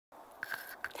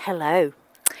Hello.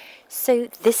 So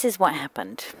this is what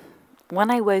happened. When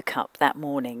I woke up that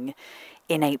morning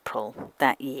in April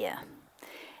that year,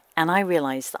 and I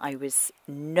realised that I was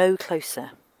no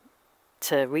closer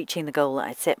to reaching the goal that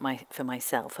I'd set for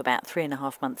myself about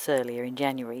 3.5 months earlier in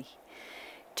January,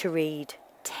 to read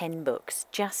 10 books,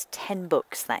 just 10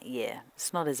 books that year.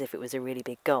 It's not as if it was a really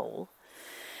big goal.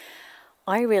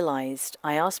 I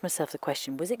asked myself the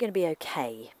question, was it going to be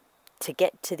okay to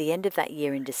get to the end of that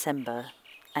year in December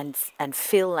and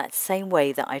feel that same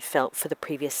way that I'd felt for the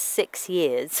previous 6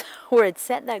 years, where I'd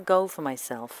set that goal for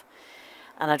myself,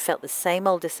 and I'd felt the same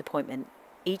old disappointment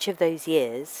each of those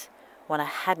years when I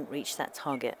hadn't reached that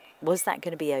target? Was that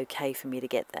going to be okay for me to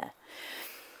get there?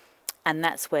 And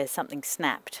that's where something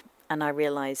snapped, and I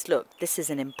realised, look, this is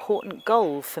an important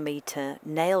goal for me to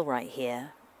nail right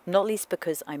here, not least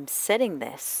because I'm setting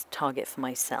this target for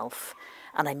myself,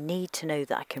 and I need to know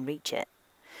that I can reach it.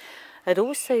 And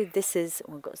also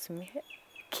we've got some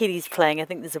kitties playing. I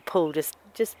think there's a pool just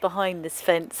behind this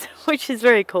fence, which is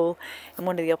very cool, in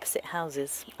one of the opposite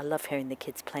houses. I love hearing the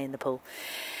kids play in the pool.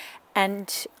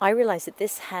 And I realised that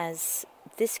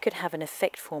this could have an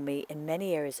effect for me in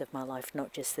many areas of my life,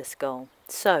 not just this goal.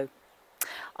 So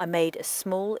I made a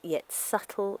small yet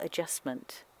subtle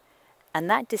adjustment. And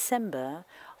that December,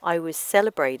 I was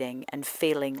celebrating and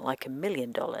feeling like $1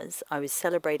 million. I was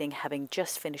celebrating having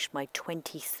just finished my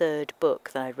 23rd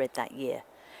book that I read that year.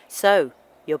 So,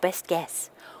 your best guess.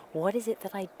 What is it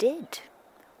that I did?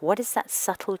 What is that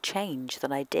subtle change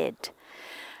that I did?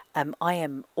 I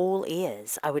am all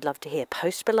ears. I would love to hear.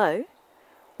 Post below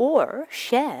or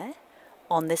share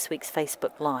on this week's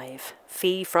Facebook Live,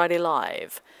 Fee Friday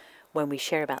Live, when we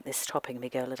share about this topic and we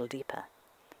go a little deeper.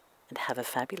 And have a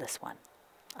fabulous one.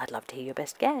 I'd love to hear your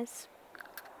best guess.